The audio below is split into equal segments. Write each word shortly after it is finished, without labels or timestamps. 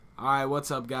Alright, what's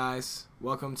up, guys?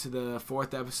 Welcome to the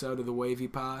 4th episode of the Wavy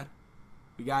Pod.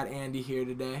 We got Andy here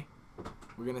today.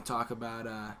 We're going to talk about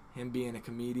him being a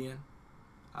comedian,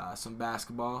 some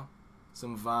basketball,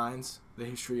 some Vines, the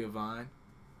history of Vine.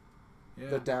 Yeah.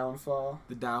 The downfall.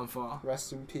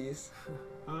 Rest in peace.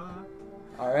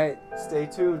 Alright, stay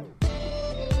tuned.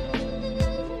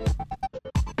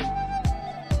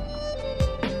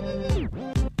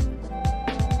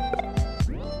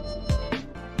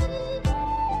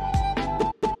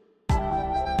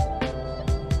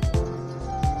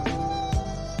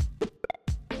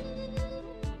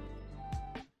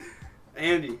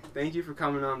 Andy, thank you for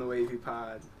coming on the Wavy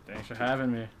Pod. Thanks for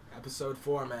having me. Episode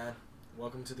 4, man.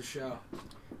 Welcome to the show.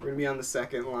 We're going to be on the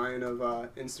second line of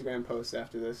Instagram posts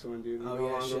after this one, dude. Oh, no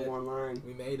yeah, longer shit. one line.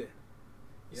 We made it.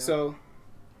 Yep. So,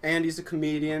 Andy's a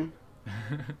comedian.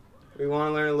 We want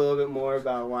to learn a little bit more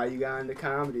about why you got into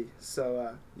comedy.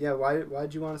 So,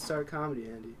 why'd you want to start comedy,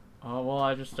 Andy? Well,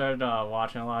 I just started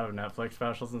watching a lot of Netflix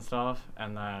specials and stuff,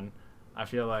 and then I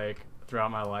feel like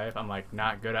throughout my life, I'm, like,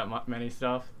 not good at many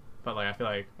stuff, but, like, I feel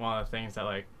like one of the things that,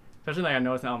 like, especially, like, I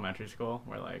noticed in elementary school,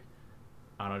 where, like,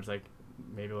 I don't know, just, like,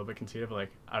 maybe a little bit conceited, but,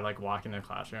 like, I'd, like, walk in the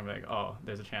classroom and be like, oh,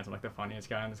 there's a chance I'm, like, the funniest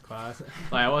guy in this class.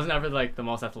 Like, I wasn't ever, like, the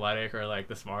most athletic or, like,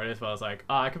 the smartest, but I was like,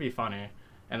 oh, I could be funny.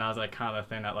 And that was, like, kind of the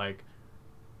thing that, like,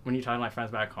 when you talk to my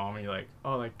friends back home and you're like,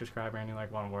 oh, like, describe Randy,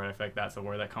 like, one word, I feel like that's a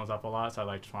word that comes up a lot, so I,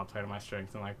 like, just want to play to my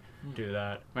strengths and, like, do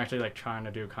that. I'm actually, like, trying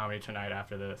to do comedy tonight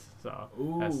after this, so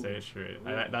that's Stage Street.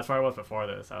 That's where I was before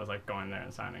this. I was, like, going there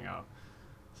and signing up.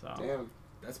 So Damn.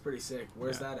 That's pretty sick.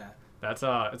 Where's that at? That's,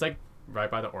 it's, like, right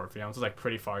by the Orpheum, so it's, like,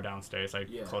 pretty far downstate. It's, like,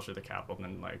 closer to the Capitol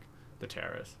than, like, the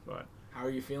Terrace, but... How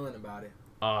are you feeling about it?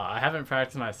 I haven't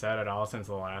practiced my set at all since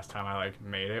the last time I, like,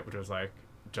 made it, which was, like,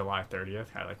 July 30th.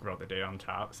 I, like, wrote the date on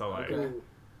top, so, like... Okay.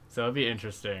 So it'll be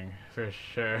interesting, for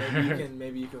sure.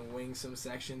 Maybe you can wing some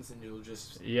sections and you'll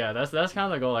just... Yeah, that's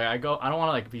kind of the goal. Like, I don't want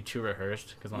to, like, be too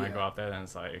rehearsed, because when I go out there, then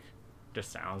it's, like,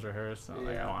 just sounds rehearsed, so,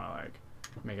 like, I want to, like,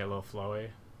 make it a little flowy.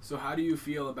 So how do you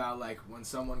feel about, like, when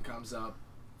someone comes up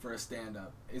for a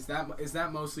stand-up? Is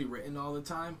that mostly written all the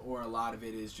time, or a lot of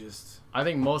it is just... I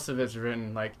think most of it's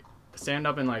written, like,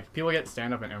 stand-up and, like, people get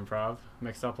stand-up and improv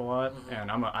mixed up a lot, and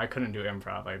I couldn't do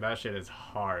improv. Like, that shit is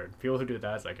hard. People who do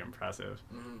that is, like, impressive.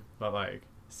 But, like,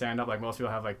 stand-up, like, most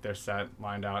people have, like, their set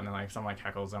lined out, and then, like, someone, like,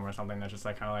 heckles them or something that's just,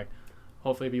 like, kind of, like,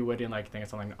 hopefully be witty and, like, think of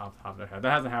something off the top of their head.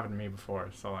 That hasn't happened to me before,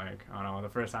 so, like, I don't know. The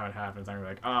first time it happens, I'm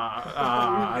like,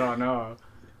 I don't know.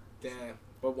 Damn.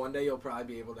 But one day you'll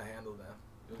probably be able to handle them.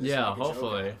 Yeah,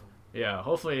 hopefully. Yeah,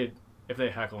 hopefully if they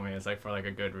heckle me, it's, like, for, like,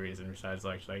 a good reason besides,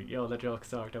 like, yo, that joke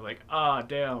sucked. I'm like,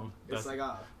 damn. It's like,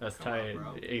 that's tight.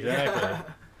 On,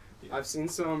 Exactly. I've seen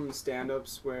some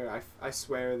stand-ups where I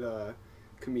swear the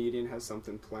comedian has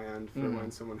something planned for when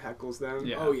someone heckles them.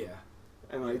 Yeah. Oh, yeah.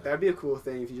 And, like, that'd be a cool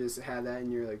thing if you just had that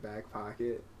in your, like, back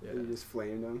pocket and you just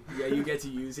flamed them. Yeah, you get to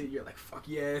use it. You're like, fuck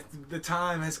yeah, the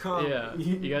time has come. Yeah.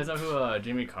 You guys know who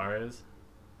Jimmy Carr is?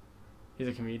 He's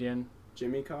a comedian.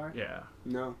 Jimmy Carr? Yeah.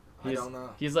 No. I don't know.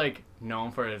 He's, like,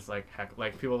 known for his, like,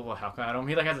 like, people will heckle at him.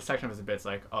 He, like, has a section of his bits,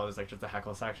 like, oh, there's, like, just a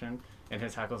heckle section. And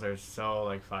his heckles are so,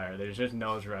 like, fire. They just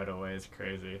knows right away. It's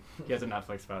crazy. He has a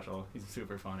Netflix special. He's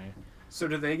super funny. So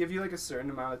do they give you, like, a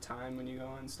certain amount of time when you go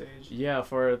on stage? Yeah,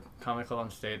 for Comic Club on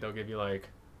State, they'll give you, like,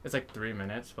 it's, like, 3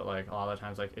 minutes. But, like, a lot of the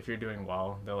times, like, if you're doing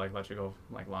well, they'll, like, let you go,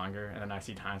 like, longer. And then I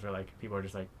see times where, like, people are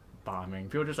just, like, bombing.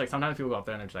 People just, like, sometimes people go up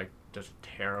there and they're just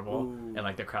terrible. Ooh. And,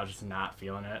 like, the crowd's just not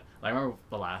feeling it. Like, I remember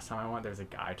the last time I went, there was a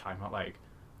guy talking about, like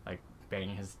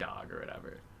banging his dog or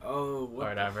whatever. Oh, what? Or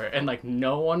whatever. And, like,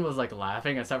 no one was, like,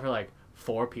 laughing except for, like,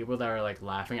 4 people that were, like,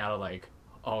 laughing out of, like,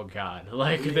 oh, God.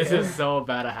 Like, this is so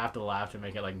bad I have to laugh to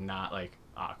make it, like, not, like,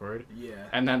 awkward. Yeah.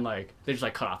 And then, like, they just,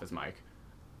 like, cut off his mic.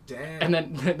 Damn. And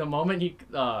then the moment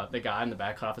the guy in the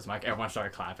back cut off his mic, everyone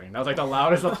started clapping. That was, like, the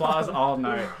loudest applause all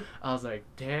night. I was like,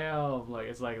 damn, like,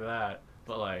 it's like that.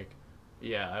 But, like,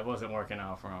 yeah, it wasn't working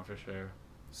out for him for sure.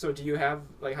 So do you have,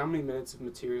 like, how many minutes of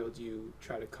material do you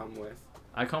try to come with?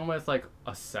 I come with, like,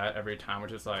 a set every time,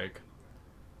 which is, like,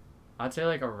 I'd say,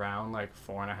 like, around, like,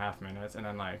 4.5 minutes. And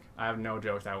then, like, I have no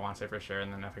jokes that I want to say for sure.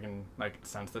 And then if I can, like,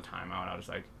 sense the time out, I'll just,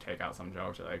 like, take out some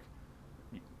jokes or, like,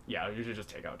 yeah, I usually just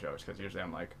take out jokes because usually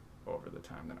I'm, like, over the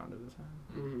time than under the time.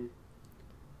 Mm-hmm.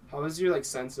 How has your, like,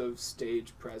 sense of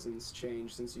stage presence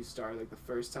changed since you started? Like, the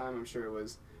first time, I'm sure it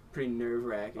was pretty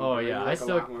nerve-wracking. Oh, yeah. I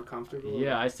still a lot more comfortable.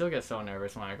 Yeah, I still get so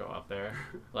nervous when I go up there.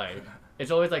 Like,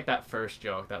 it's always, like, that first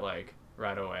joke that, like,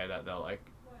 right away that they'll, like,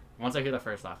 once I hear the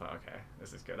first laugh, I'm like, okay,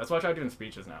 this is good. That's why I try doing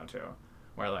speeches now, too,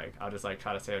 where, like, I'll just, like,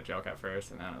 try to say a joke at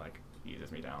first, and then it, like,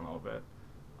 eases me down a little bit.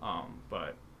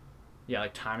 But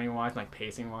like timing wise, like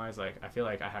pacing wise, like I feel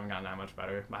like I haven't gotten that much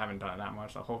better. I haven't done it that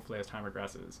much. So hopefully as time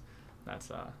progresses,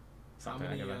 that's something.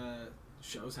 How many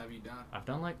shows have you done? I've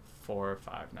done like 4 or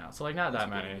 5 now, so like not That's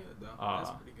that many. Good, though. That's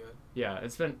pretty good. Yeah,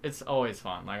 it's always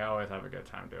fun. Like I always have a good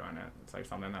time doing it. It's like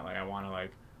something that like I want to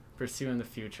like pursue in the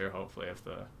future. Hopefully, if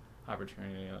the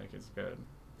opportunity like is good.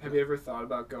 Have you ever thought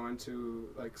about going to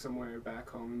like somewhere back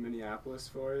home in Minneapolis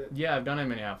for it? Yeah, I've done it in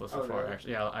Minneapolis before. Really?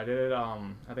 Actually, yeah, I did it.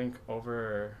 I think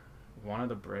over one of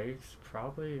the breaks.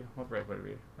 Probably what break would it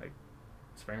be? Like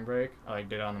spring break. I like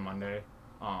did it on the Monday.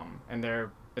 And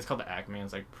it's called the Acme.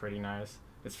 It's like pretty nice.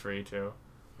 It's free too.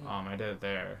 I did it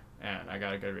there, and I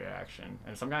got a good reaction.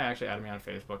 And some guy actually added me on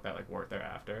Facebook that like worked there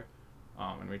after,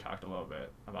 and we talked a little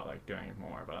bit about like doing it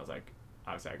more. But I was like,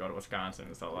 obviously I go to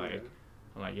Wisconsin, so like,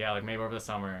 I'm like, yeah, like maybe over the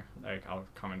summer, like I'll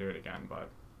come and do it again. But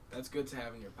that's good to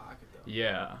have in your pocket though.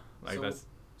 Yeah, like that's.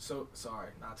 So sorry,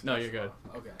 not to. No, you're good.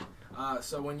 Off. Okay.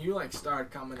 So when you like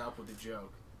start coming up with a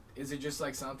joke, is it just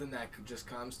like something that just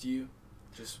comes to you,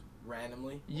 just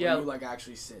randomly? Yeah. Or you like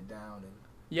actually sit down and.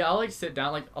 Yeah, I'll like sit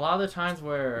down. Like a lot of the times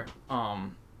where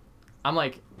I'm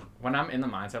like when I'm in the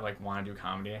mindset of, like want to do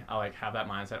comedy, I like have that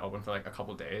mindset open for like a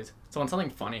couple days. So when something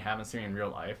funny happens to me in real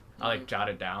life, I like jot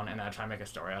it down and I try to make a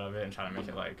story out of it and try to make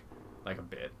it like a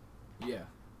bit. Yeah.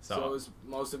 So is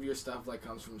most of your stuff like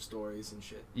comes from stories and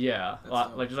shit. Yeah, a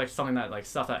lot, like just like something that like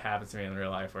stuff that happens to me in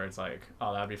real life where it's like,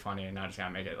 oh, that'd be funny, and I just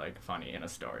gotta make it like funny in a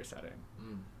story setting.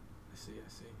 I see.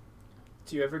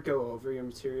 Do you ever go over your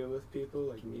material with people,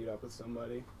 like meet up with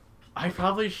somebody? I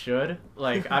probably should.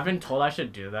 Like I've been told I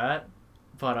should do that,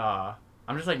 but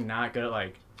I'm just like not good at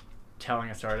like telling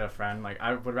a story to a friend. Like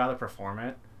I would rather perform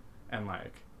it and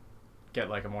like get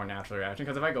like a more natural reaction.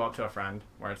 Because if I go up to a friend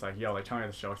where it's like, yo, like tell me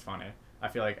this joke's funny, I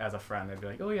feel like as a friend they'd be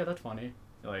like, oh yeah, that's funny.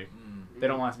 Like they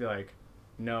don't want to be like,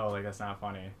 no, like that's not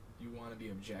funny. You want to be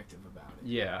objective about it.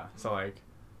 Yeah. So like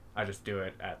I just do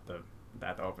it at the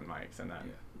open mics and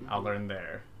then I'll learn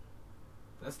there.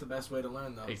 That's the best way to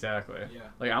learn though. Exactly. Yeah.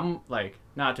 Like I'm like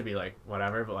not to be like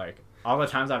whatever, but like all the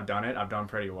times I've done it, I've done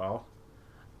pretty well.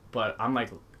 But I'm like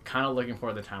kind of looking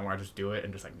for the time where I just do it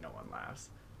and just like no one laughs.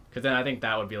 Cause then I think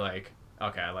that would be like,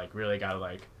 okay, I like really gotta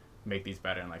like make these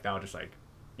better, and like that would just like,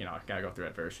 you know, gotta go through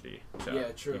adversity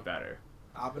to be better.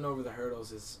 Hopping over the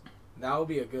hurdles that will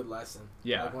be a good lesson.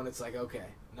 Yeah. Like when it's like, okay,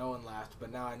 no one laughed,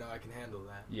 but now I know I can handle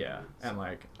that. Yeah. So. And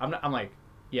like I'm like,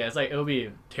 yeah, it's like it'll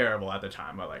be terrible at the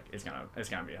time, but like it's gonna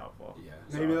be helpful. Yeah.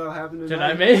 So. Maybe that'll happen tonight. Should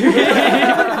I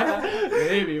maybe?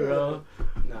 Maybe, bro.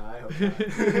 No, I hope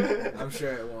not. I'm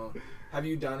sure it won't. Have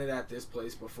you done it at this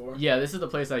place before? Yeah, this is the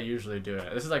place I usually do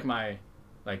it. This is like my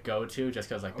like go-to just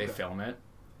because like they film it.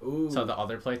 Ooh. So the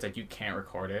other place like you can't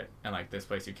record it, and like this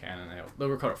place you can, and they'll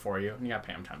record it for you, and you gotta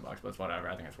pay them $10, but it's whatever.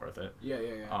 I think it's worth it. Yeah.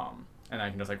 And I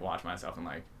can just like watch myself and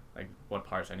like what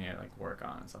parts I need to like work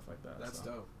on and stuff like that. That's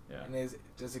dope. Yeah. And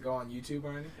does it go on YouTube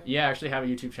or anything? Yeah, I actually have a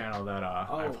YouTube channel that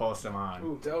I post them on.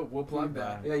 Ooh, dope. We'll plug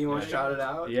that. Yeah, you want to shout it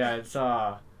out? Yeah, it's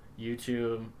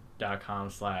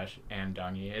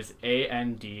youtube.com/andungy. It's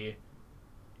ANDUONGY.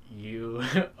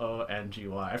 I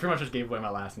pretty much just gave away my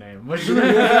last name, but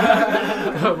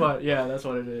yeah, that's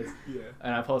what it is. Yeah.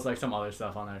 And I post like some other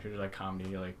stuff on there too, just like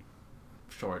comedy, like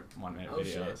short 1-minute videos.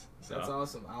 Shit. So, that's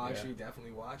awesome. I'll actually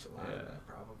definitely watch a lot of that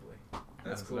probably.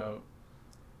 That's cool. Dope.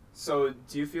 So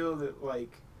do you feel that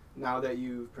like now that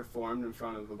you've performed in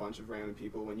front of a bunch of random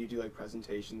people, when you do like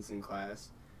presentations in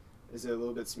class, is it a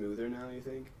little bit smoother now, you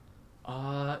think?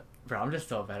 Bro, I'm just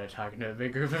so bad at talking to a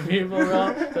big group of people,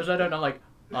 bro. Because I don't know, like,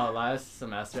 last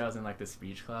semester I was in like the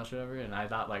speech class or whatever, and I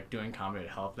thought like doing comedy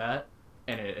would help that,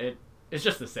 and it's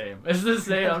just the same. It's the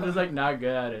same. I'm just like not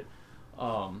good at it.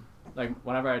 Like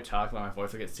whenever I talk, like my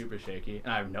voice will get super shaky,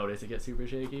 and I've noticed it gets super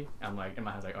shaky. I'm like in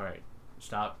my head like, all right,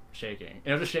 stop shaking, and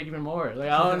it'll just shake even more. Like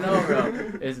I don't know,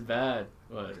 bro. It's bad,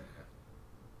 but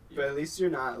at least you're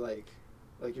not like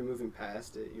you're moving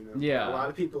past it, you know. Yeah. A lot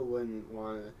of people wouldn't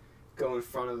want to go in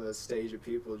front of a stage of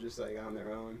people just like on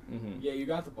their own. Mm-hmm. Yeah, you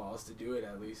got the balls to do it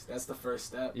at least. That's the first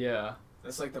step. Yeah.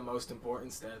 That's like the most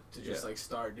important step to just like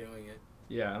start doing it.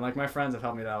 Yeah, and like my friends have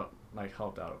helped out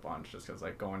a bunch just because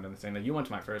like going to the same. Like you went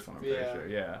to my first one, I'm pretty sure.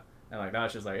 Yeah. And like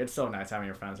that's just like it's so nice having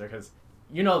your friends there because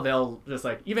you know they'll just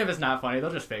like even if it's not funny they'll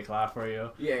just fake laugh for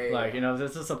you. Yeah. Like you know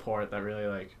it's a support that really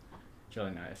like it's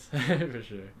really nice for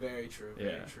sure. Very true.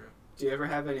 Very true. Do you ever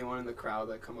have anyone in the crowd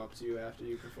that come up to you after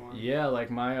you perform? Yeah, like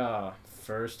my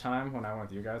first time when I went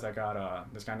with you guys, I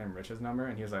got this guy named Rich's number,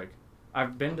 and he was like,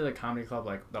 I've been to the comedy club,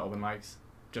 like the open mics,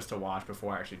 just to watch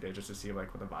before I actually did, just to see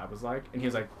like what the vibe was like, and he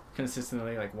was like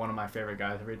consistently like one of my favorite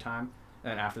guys every time.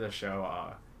 And then after the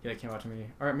show, he like came up to me,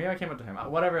 or maybe I came up to him.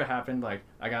 Whatever happened, like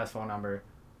I got his phone number,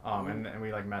 And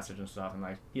we like message and stuff, and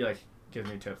like he like gives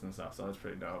me tips and stuff, so that's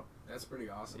pretty dope. That's pretty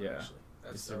awesome. Yeah. Actually,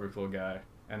 that's He's a super cool guy.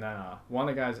 And then one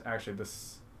of the guys actually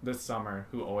this summer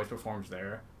who always performs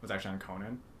there was actually on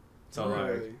Conan. So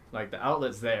Really? like the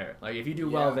outlet's there. Like if you do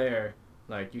well there,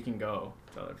 like you can go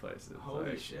to other places. Holy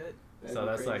like, shit! So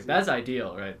that's like that's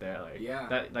ideal right there. Like Yeah.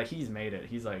 that like he's made it.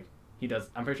 He's like he does.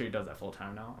 I'm pretty sure he does that full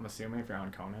time now. I'm assuming if you're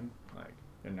on Conan, like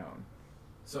you're known.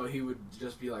 So he would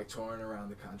just be like touring around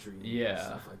the country. And Yeah.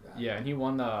 Stuff like that. Yeah, and he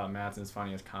won the Madsen's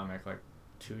Funniest Comic like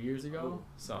 2 years ago. Oh,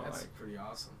 so that's like pretty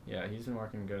awesome. yeah, he's been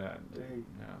working good at it. Dang.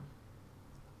 Yeah.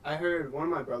 I heard one of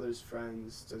my brother's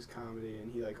friends does comedy,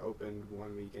 and he like opened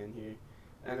one weekend here,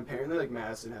 and apparently like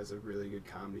Madison has a really good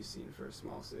comedy scene for a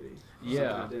small city.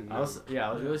 Yeah, Something I was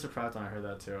know. really surprised when I heard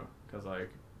that too, cause like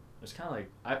it's kind of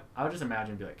like I would just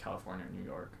imagine it'd be like California or New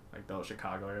York, like the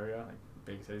Chicago area, like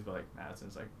big cities, but like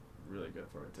Madison's like really good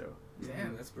for it too.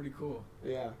 Damn, that's pretty cool.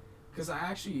 Yeah. Because I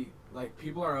actually, like,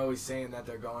 people are always saying that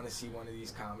they're going to see one of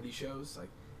these comedy shows, like,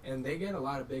 and they get a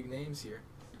lot of big names here.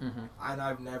 Mm-hmm. And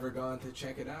I've never gone to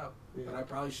check it out, Yeah. but I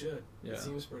probably should. Yeah. It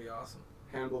seems pretty awesome.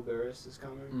 Hannibal Buress is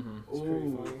coming. Mm-hmm. It's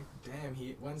pretty funny. Damn,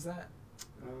 when's that?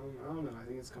 I don't know. I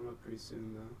think it's coming up pretty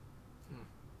soon though. Hmm.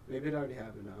 Maybe it already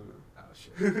happened. I don't know.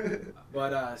 Oh, shit.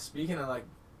 But speaking of, like,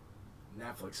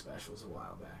 Netflix specials a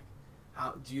while back,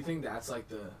 how do you think that's, like,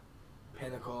 the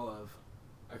pinnacle of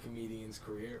a comedian's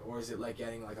career? Or is it, like,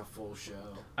 getting, like, a full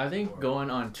show? I think Or- going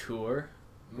on tour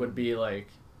would Mm. be like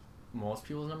most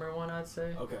people's number one. I'd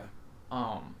say. Okay.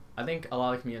 I think a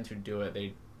lot of comedians who do it,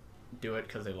 they do it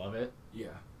because they love it. Yeah.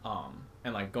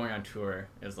 And like going on tour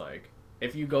is like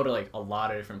if you go to like a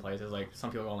lot of different places, like some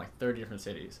people go in like 30 different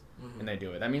cities Mm-hmm. and they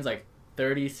do it. That means like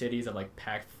 30 cities of like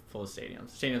packed full of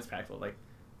stadiums packed full, like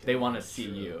they want to see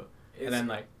True. you. It's, And then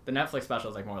like the Netflix special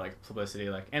is like more like publicity,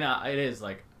 like, and it is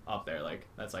like up there, like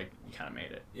that's like you kind of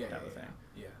made it, type of thing.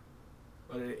 Yeah.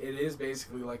 But it is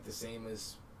basically like the same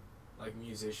as like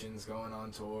musicians going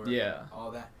on tour. Yeah.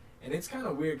 All that. And it's kind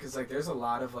of weird because like there's a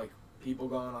lot of like people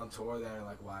going on tour that are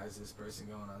like, why is this person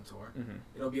going on tour? Mm-hmm.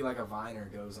 It'll be like a Viner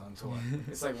goes on tour.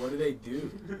 It's like, what do they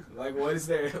do? Like, what is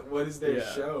their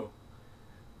Yeah. show?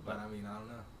 But I mean, I don't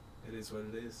know. It is what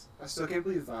it is. I still can't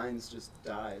believe Vines just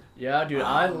died. Yeah, dude, Oh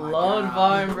I my loved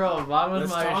God. Vine, bro. Vine was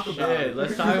Let's my talk about shit. it.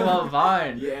 Let's talk about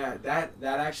Vine. Yeah, that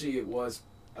actually was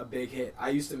a big hit. I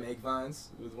used to make Vines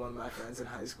with one of my friends in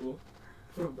high school.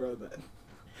 Bro,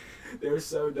 they were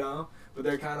so dumb, but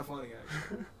they're kind of funny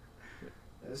actually.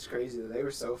 That's crazy. They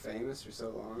were so famous for so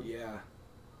long. Yeah,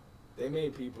 they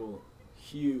made people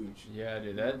huge. Yeah,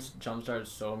 dude, that jump-started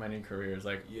so many careers,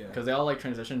 like, Yeah. because they all, like,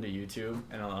 transitioned to YouTube,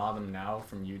 and a lot of them now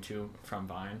from YouTube, from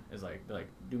Vine, is, like, they, like,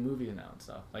 do movies now and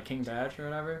stuff. Like, King Badge or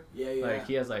whatever. Yeah,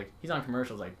 yeah. Like, he's on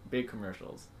commercials, like, big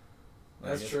commercials. Like,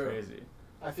 That's it's true. crazy.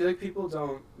 I feel like people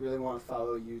don't really want to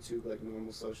follow YouTube like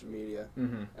normal social media,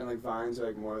 Mm-hmm. and like Vines are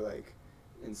like more like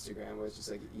Instagram, where it's just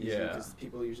like easy Yeah. because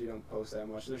people usually don't post that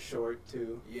much. They're short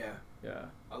too. Yeah, Yeah.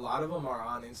 a lot of them are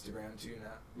on Instagram too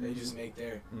now. They just make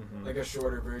their Mm-hmm. like a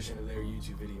shorter version of their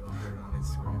YouTube video and put it on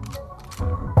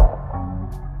Instagram.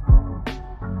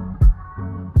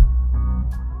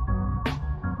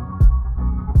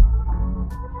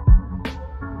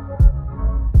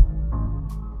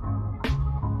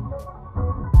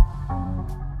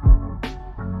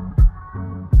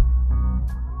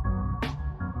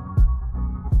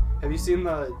 Have you seen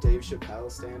the Dave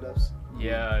Chappelle stand-ups?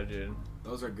 Yeah, dude.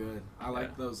 Those are good. I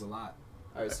like those a lot.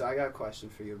 All right, so I got a question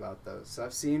for you about those. So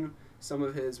I've seen some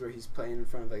of his where he's playing in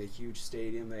front of like a huge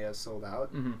stadium that he has sold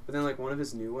out, Mm-hmm. but then like one of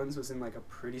his new ones was in like a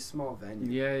pretty small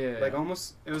venue. Yeah. Like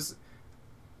almost, it was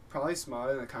probably smaller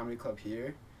than the comedy club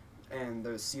here, and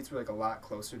the seats were like a lot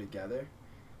closer together.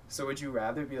 So would you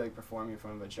rather be like performing in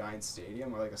front of a giant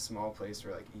stadium or like a small place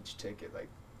where like each ticket like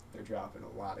they're dropping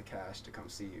a lot of cash to come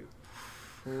see you?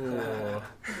 Ooh.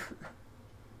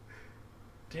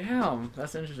 Damn,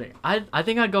 that's interesting. I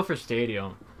think I'd go for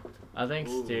stadium. I think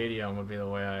Ooh. stadium would be the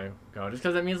way I go, just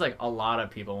because it means like a lot of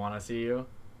people want to see you,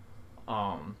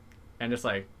 and just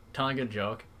like telling a good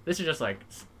joke. This is just like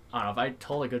I don't know if I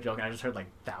told a good joke and I just heard like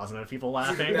thousands of people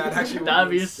laughing. That actually would that'd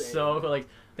be be insane. so cool. Like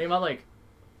think about like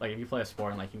if you play a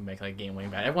sport and like you make like game winning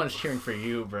bet, everyone's cheering for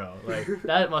you, bro. Like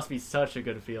that must be such a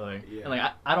good feeling. Yeah. And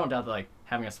like I don't doubt that like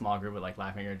having a small group with like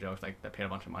laughing at your jokes like that paid a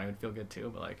bunch of money would feel good too.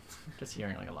 But like just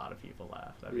hearing like a lot of people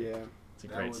laugh, that'd be Yeah. it's a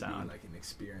That great would sound. be like an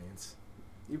experience.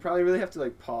 You probably really have to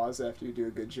like pause after you do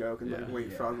a good joke and Yeah. like wait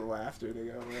Yeah. for all the laughter to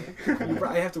go You away.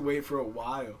 probably have to wait for a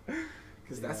while,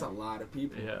 because that's a Yeah. lot of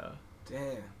people. Yeah.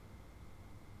 Damn.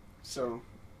 So,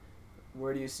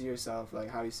 where do you see yourself? Like,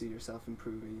 how do you see yourself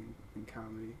improving in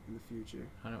comedy in the future?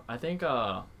 I don't know. I think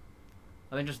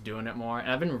just doing it more,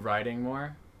 and I've been writing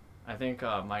more. I think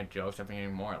my jokes have been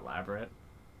getting more elaborate.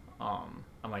 I'm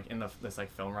like in this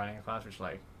like film writing class, which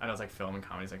like I know it's like film and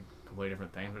comedy is like completely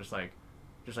different things, but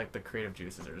just like the creative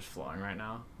juices are just flowing right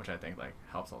now, which I think like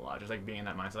helps a lot. Just like being in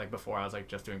that mindset. Like before, I was like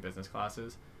just doing business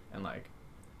classes, and like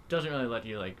doesn't really let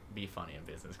you like be funny in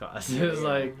business classes.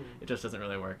 Like it just doesn't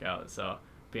really work out. So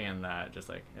being in that, just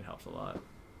like it helps a lot.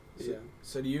 Yeah.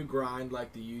 So do you grind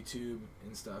like the YouTube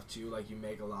and stuff too? Like you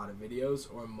make a lot of videos,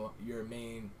 or your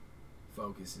main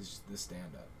focus is the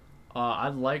stand up?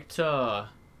 I'd like to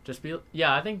just be.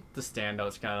 Yeah, I think the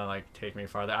standouts kind of like take me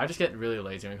farther. I just get really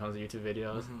lazy when it comes to YouTube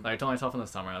videos. Like I told myself in the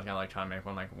summer I was gonna like try to make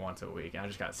one like once a week, and I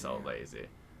just got so lazy.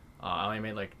 I only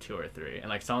made like 2 or 3, and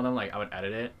like some of them like I would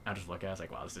edit it. I just look at it, I was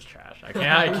like, wow, this is trash. I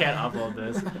can't upload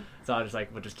this. So I just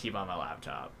like would just keep on my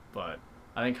laptop. But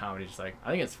I think comedy just like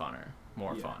I think it's funner,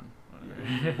 more fun.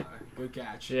 Good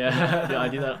catch. Yeah, I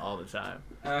do that all the time.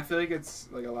 And I feel like it's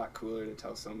like a lot cooler to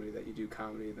tell somebody that you do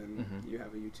comedy than you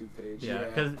have a YouTube page. Yeah,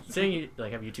 because saying you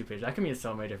like have a YouTube page, that can mean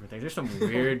so many different things. There's some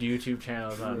weird YouTube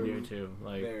channels on YouTube.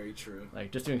 Like very true.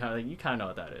 Like just doing comedy, like, you kind of know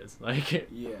what that is. Like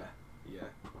yeah.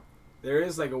 There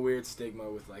is like a weird stigma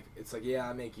with like it's like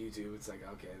I make YouTube. It's like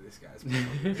okay, this guy's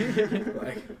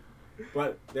like,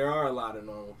 but there are a lot of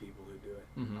normal people who do it.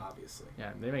 Obviously.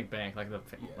 Yeah, they make bank like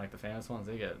the famous ones.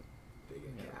 They get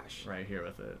cash right here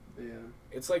with it. Yeah.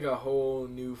 It's like a whole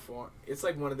new form. It's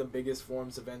like one of the biggest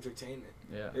forms of entertainment.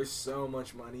 Yeah. There's so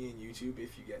much money in YouTube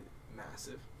if you get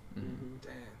massive.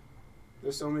 Damn.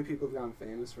 There's so many people who've gotten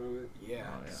famous from it. Yeah,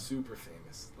 super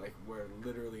famous. Like where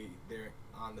literally they're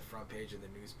on the front page of the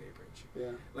newspaper and shit.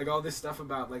 Yeah. Like all this stuff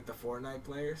about like the Fortnite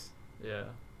players. Yeah.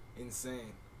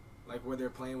 Insane. Like where they're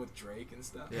playing with Drake and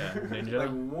stuff. Yeah. Ninja. Like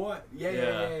what?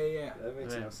 Yeah. That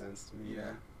makes no sense to me.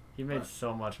 Yeah. He made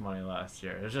so much money last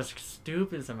year. It was just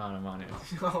stupid amount of money.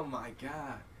 Oh my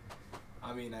god.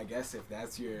 I mean, I guess if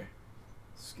that's your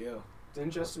skill.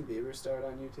 Didn't Justin Bieber start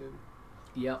on YouTube?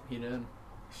 Yep, he did.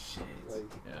 Shit. Like,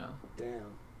 yeah.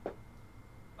 Damn.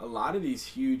 A lot of these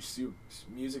huge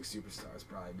music superstars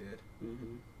probably did.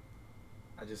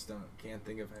 I just can't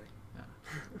think of any. Yeah.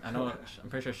 I know. I'm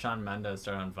pretty sure Shawn Mendes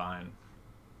started on Vine.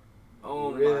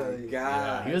 Oh really? My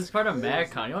god. Yeah, he was part of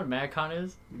MagCon. You know what MagCon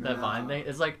is? That Vine thing?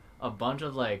 It's like a bunch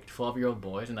of like 12-year-old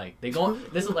boys, and like they go.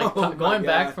 This is like going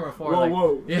back from before.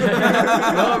 Whoa.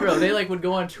 Yeah. No, bro. They like would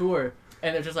go on tour,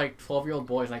 and they're just like 12-year-old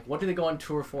boys. Like, what do they go on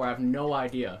tour for? I have no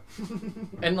idea.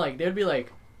 And like they'd be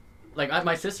like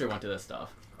my sister went to this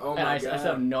stuff. Oh and my I god.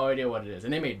 still have no idea what it is,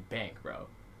 and they made bank, bro.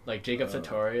 Like Jacob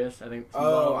Sartorius, I think.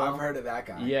 Oh, I've heard of that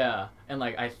guy. Yeah, and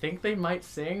like I think they might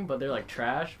sing, but they're like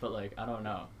trash. But like I don't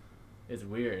know. It's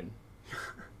weird.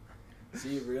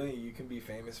 See, really, you can be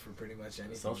famous for pretty much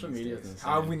anything. Social media is insane.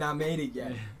 How have we not made it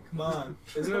yet? Come on.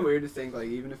 Isn't it weird to think, like,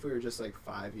 even if we were just, like,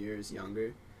 5 years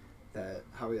younger, that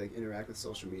how we, like, interact with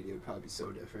social media would probably be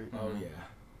so different. Oh, yeah.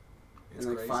 It's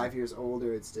and, like, crazy. 5 years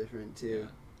older, it's different, too.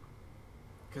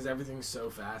 Because everything's so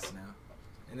fast now.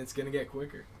 And it's going to get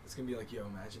quicker. It's going to be like, yo,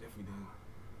 imagine if we didn't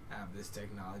have this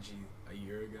technology a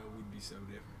year ago, we'd be so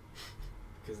different.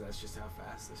 Because that's just how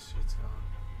fast this shit's going.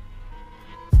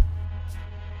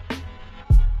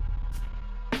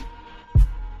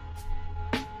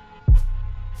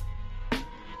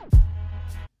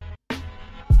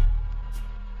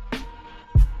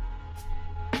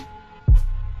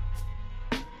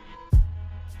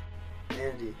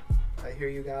 Andy, I hear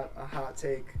you got a hot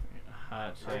take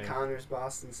Hot on take. Connor's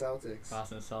Boston Celtics.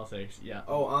 Boston Celtics, yeah.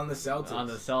 Oh, on the Celtics. On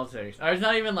the Celtics. Or it's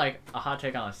not even like a hot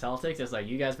take on the Celtics. It's like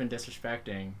you guys been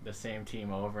disrespecting the same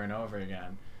team over and over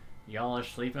again. Y'all are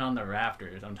sleeping on the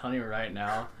Raptors. I'm telling you right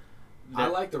now. I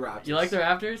like the Raptors. You like the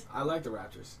Raptors? I like the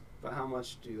Raptors. But how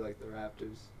much do you like the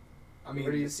Raptors? I mean,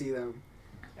 where do you see them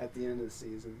at the end of the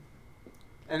season?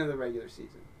 End of the regular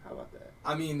season. How about that?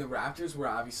 I mean, the Raptors were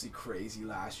obviously crazy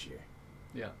last year.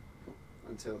 Yeah.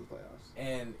 Until the playoffs.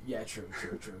 And yeah, true.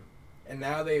 And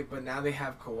now they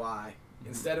have Kawhi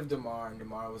instead of DeMar, and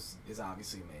DeMar is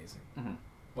obviously amazing.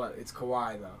 But it's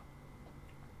Kawhi though.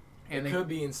 And it could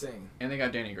be insane. And they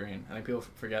got Danny Green. I think people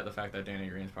forget the fact that Danny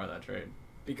Green's part of that trade.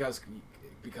 Because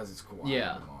it's Kawhi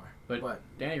Yeah. and DeMar. But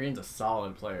Danny Green's a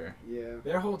solid player. Yeah.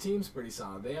 Their whole team's pretty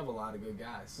solid. They have a lot of good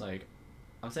guys. Like,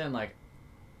 I'm saying like,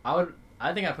 I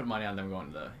think I put money on them going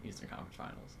to the Eastern Conference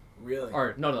Finals. Really?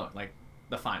 Or no, like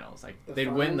the finals. Like The they'd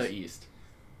finals? win the East.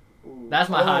 Ooh. That's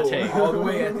my hot take. All the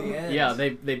way at the end. Yeah, they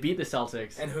beat the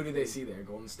Celtics. And who do they see there?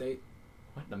 Golden State?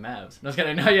 What, the Mavs? No, I was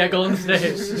kidding. No, yeah, Golden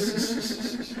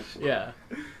State. Yeah.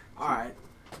 All right.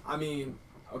 I mean,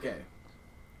 okay.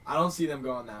 I don't see them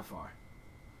going that far.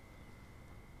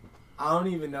 I don't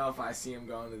even know if I see them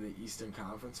going to the Eastern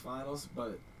Conference Finals,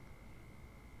 but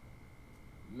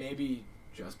maybe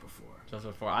just before. Just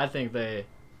before. I think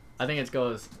it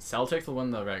goes Celtics will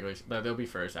win the regular. They'll be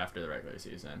first after the regular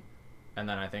season, and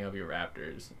then I think it'll be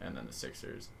Raptors and then the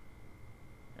Sixers,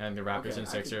 and the Raptors and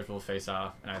Sixers will face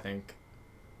off. And I think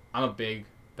I'm a big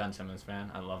Ben Simmons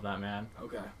fan. I love that man.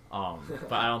 Okay.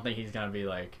 But I don't think he's gonna be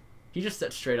like. He just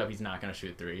said straight up he's not gonna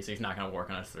shoot three, so he's not gonna work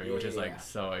on his three, which is like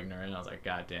so ignorant. I was like,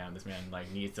 God damn, this man like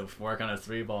needs to work on his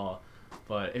three ball.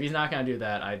 But if he's not gonna do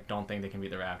that, I don't think they can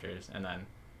beat the Raptors. And then,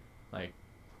 like,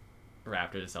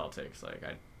 Raptors Celtics, like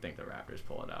I think the Raptors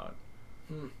pull it out.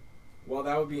 Well,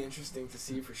 that would be interesting to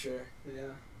see for sure.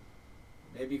 Yeah.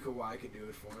 Maybe Kawhi could do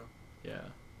it for him. Yeah.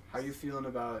 How you feeling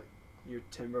about your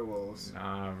Timberwolves?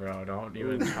 Nah, bro, don't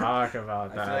even talk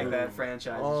about that. I feel like that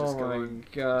franchise is just going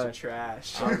to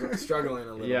trash. I'm struggling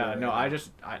a little bit. Yeah, no,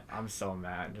 I'm so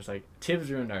mad. Just like Tibbs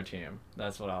ruined our team.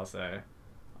 That's what I'll say.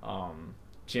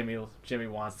 Jimmy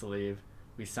wants to leave.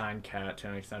 We signed Cat to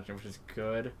an extension, which is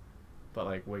good, but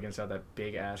like Wiggins got that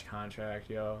big ass contract,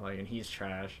 yo. Like, and he's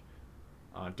trash.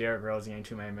 Derrick Rose getting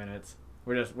too many minutes.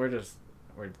 We're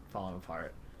falling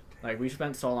apart. Like, we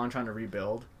spent so long trying to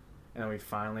rebuild, and then we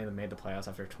finally made the playoffs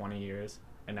after 20 years,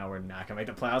 and now we're not gonna make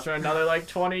the playoffs for another like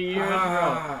 20 years,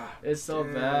 bro. It's so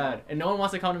bad, and no one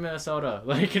wants to come to Minnesota.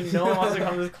 Like, no one wants to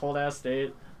come to this cold ass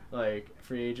state. Like,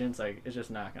 free agents, like, it's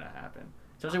just not gonna happen.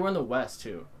 Especially we're in the West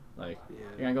too. Like,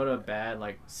 you're gonna go to a bad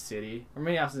like city, or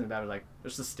Minneapolis isn't bad, but like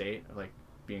just the state of like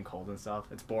being cold and stuff.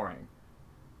 It's boring.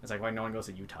 It's like why no one goes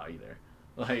to Utah either.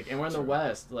 Like, and we're in the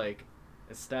West. Like,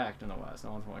 it's stacked in the West.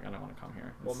 No one's like, I don't want to come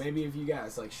here. Well, maybe if you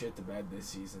guys like shit the bed this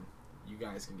season, you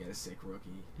guys can get a sick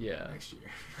rookie. Next year.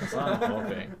 That's what I'm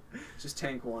hoping. Just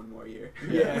tank one more year.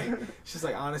 Yeah. It's just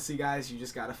like, honestly, guys, you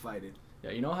just gotta fight it.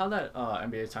 Yeah, you know how that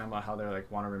NBA is talking about how they're like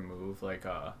want to remove like you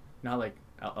know how like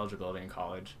eligibility in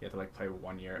college, you have to like play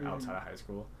 1 year outside of high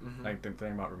school. Like they're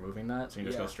thinking about removing that, so you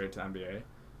just go straight to the NBA.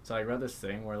 So I read this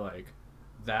thing where like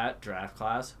that draft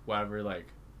class, whatever like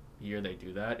year they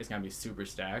do that, is gonna be super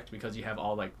stacked because you have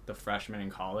all like the freshmen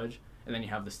in college, and then you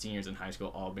have the seniors in high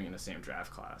school all being in the same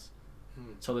draft class.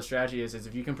 So the strategy is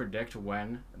if you can predict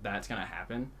when that's gonna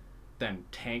happen, then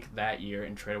tank that year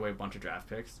and trade away a bunch of draft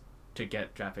picks to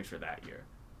get draft picks for that year.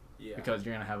 Yeah. Because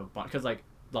you're gonna have a bunch. Because like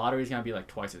the lottery is gonna be like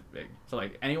twice as big. So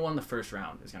like anyone in the first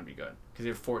round is gonna be good because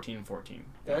you're 14-14.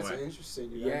 That's interesting.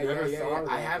 Dude. Yeah.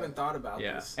 I haven't thought about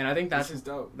this. And I think this is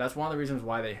dope. That's one of the reasons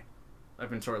why they have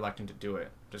been sort of electing to do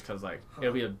it, just because like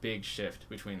it'll be a big shift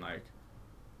between like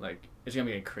it's gonna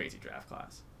be a crazy draft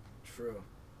class. True.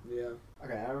 Yeah.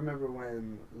 Okay, I remember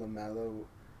when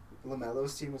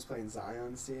LaMelo's team was playing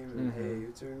Zion's team in the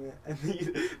AAU tournament, and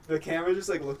the camera just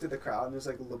like looked at the crowd and there's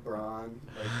like LeBron,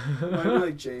 like might be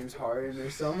like James Harden or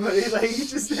somebody, like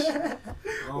just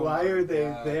why are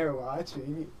they there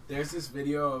watching? There's this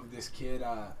video of this kid,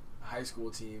 high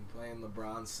school team playing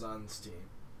LeBron's son's team,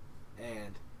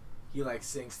 and he like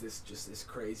sinks this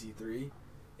crazy three,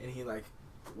 and he like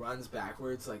runs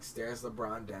backwards, like stares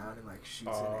LeBron down and like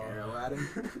shoots an arrow at him.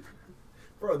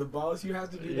 Bro, the balls you have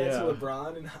to do that to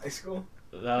LeBron in high school.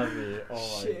 That'd be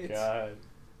my god.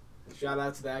 Shout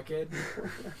out to that kid.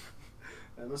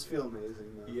 That must feel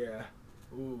amazing though. Yeah.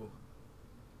 Ooh.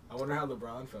 I wonder how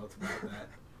LeBron felt about that.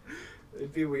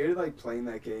 It'd be weird like playing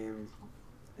that game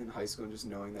in high school and just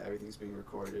knowing that everything's being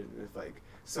recorded, and if like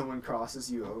someone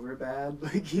crosses you over bad,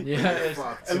 like and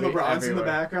LeBron's in the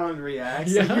background and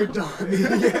reacts, like you're done.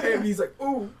 And he's like,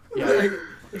 ooh. Yeah.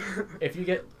 If you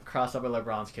get crossed up with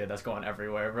LeBron's kid, that's going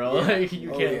everywhere, bro. Yeah. Like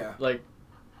you can't like.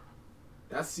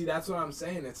 That's what I'm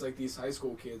saying. It's like these high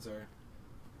school kids are.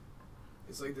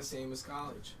 It's like the same as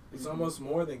college. It's almost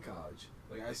more than college.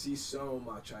 Like I see so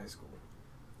much high school.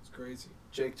 It's crazy.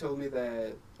 Jake told me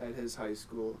that at his high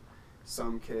school,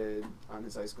 some kid on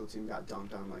his high school team got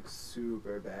dunked on like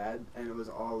super bad, and it was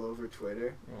all over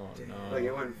Twitter. Oh no! Like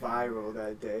it went viral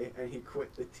that day, and he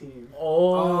quit the team.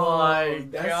 Oh my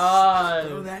god!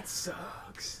 Bro, that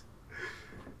sucks.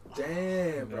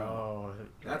 Damn, bro. No,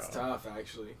 that's tough,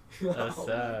 actually. That's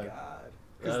sad. My god.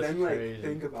 Because then, like,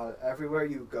 think about it. Everywhere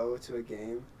you go to a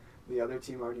game, the other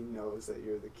team already knows that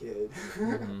you're the kid.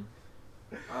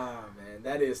 Oh man,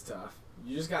 that is tough.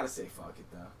 You just gotta say fuck it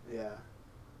though. Yeah.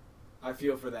 I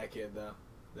feel for that kid though.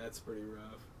 That's pretty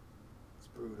rough. It's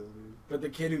brutal, dude. But the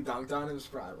kid who dunked on him is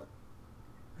probably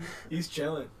he's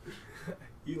chilling.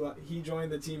 He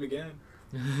joined the team again.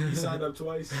 He signed up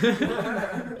twice.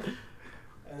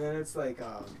 And then it's like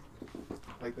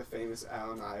the famous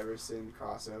Allen Iverson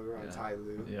crossover on Ty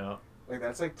Lue. Yeah. Like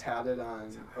that's like tatted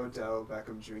on Odell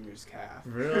Beckham Jr.'s calf.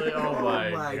 Really? Oh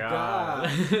my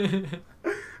god.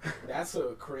 That's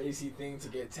a crazy thing to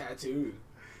get tattooed.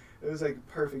 It was like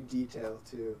perfect detail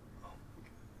too.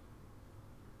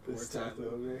 Poor stuff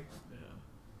over. Yeah.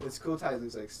 It's cool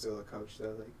Tyler's like still a coach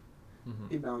though. Like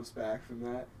he bounced back from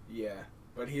that. Yeah,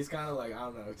 but he's kind of like, I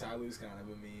don't know, Ty Lue's kind of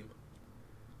a meme.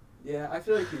 Yeah, I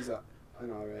feel like he's an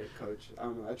alright coach. I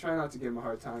don't know. I try not to give him a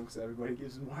hard time because everybody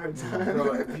gives him a hard time.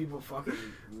 Bro, people fucking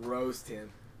roast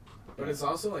him. But it's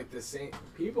also like the same.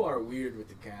 People are weird with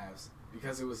the Cavs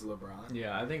because it was LeBron.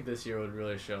 Yeah, I think this year would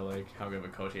really show like how good of a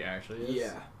coach he actually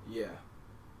is. Yeah.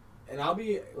 And I'll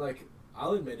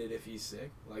admit it if he's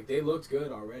sick. Like, they looked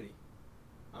good already.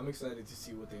 I'm excited to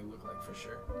see what they look like for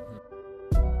sure.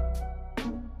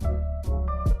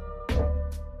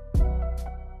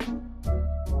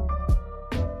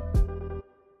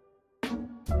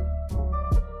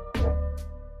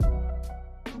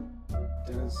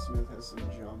 Dennis Smith has some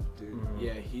jump, dude.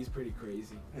 Yeah, he's pretty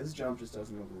crazy. His jump just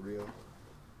doesn't look real.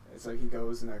 It's like he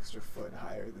goes an extra foot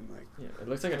higher than like. Yeah, it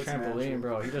looks like a trampoline,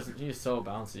 bro. He's so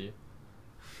bouncy.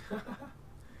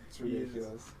 It's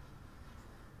ridiculous.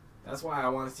 That's why I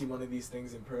want to see one of these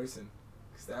things in person,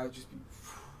 because that would just be.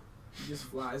 He just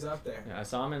flies up there. Yeah, I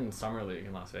saw him in Summer League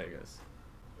in Las Vegas.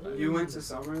 You went to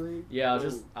Summer League? Yeah,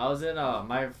 I was in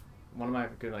one of my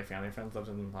good like family friends lives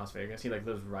in Las Vegas. He like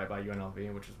lives right by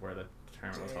UNLV, which is where the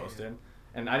tournament was hosted.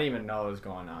 And I didn't even know it was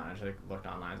going on. I just like looked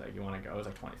online. I was like, "You want to go?" It was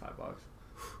like $25.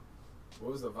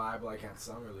 What was the vibe like at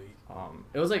Summer League?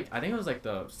 It was like, I think it was like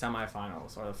the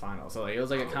semifinals or the finals. So like it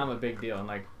was like a kind of a big deal, and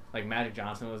like Magic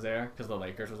Johnson was there because the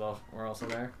Lakers were also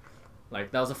there. Like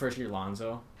that was the first year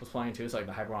Lonzo was playing too. So like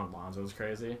the hype around Lonzo was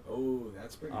crazy. Oh,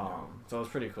 that's pretty dope. So it was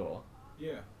pretty cool.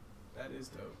 Yeah, that is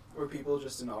dope. Were people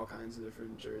just in all kinds of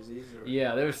different jerseys? Or?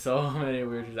 Yeah, there were so many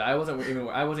weird jerseys. I wasn't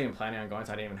even planning on going,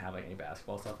 so I didn't even have like any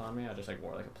basketball stuff on me. I just like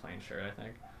wore like a plain shirt, I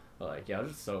think. But like, yeah, it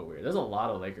was just so weird. There's a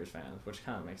lot of Lakers fans, which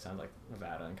kind of makes sense, like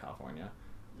Nevada and California.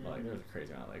 But like, there was a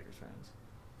crazy amount of Lakers fans.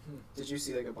 Did you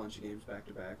see like a bunch of games back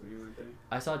to back when you went there?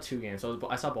 I saw 2 games. So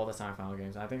I saw both the semifinal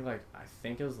games. I think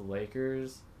it was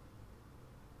Lakers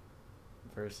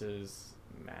versus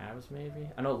Mavs, maybe.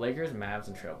 I know Lakers, Mavs,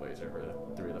 and Trailblazer were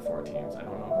 3 of the 4 teams. I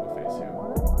don't know who faced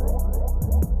who.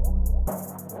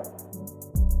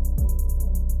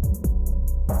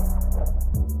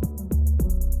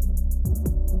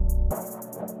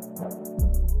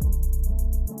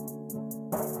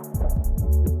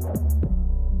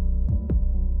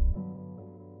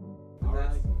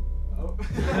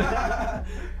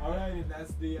 Alright, and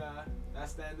that's the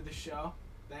end of the show.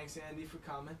 Thanks, Andy, for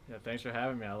coming. Yeah, thanks for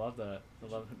having me. I love that. I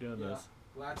love doing this.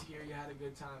 Glad to hear you had a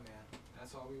good time, man.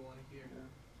 That's all we want to hear.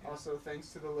 Yeah. Also,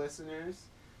 thanks to the listeners.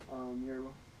 You're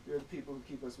the people who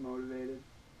keep us motivated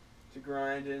to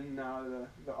grind in out of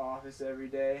the office every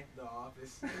day. The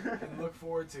office. And look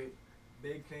forward to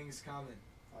big things coming.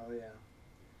 Oh, yeah.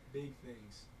 Big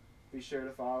things. Be sure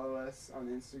to follow us on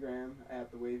Instagram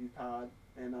at the Wavy Pod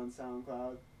and on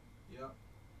SoundCloud. Yep.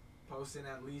 Posting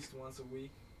at least once a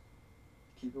week.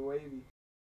 Keep it wavy.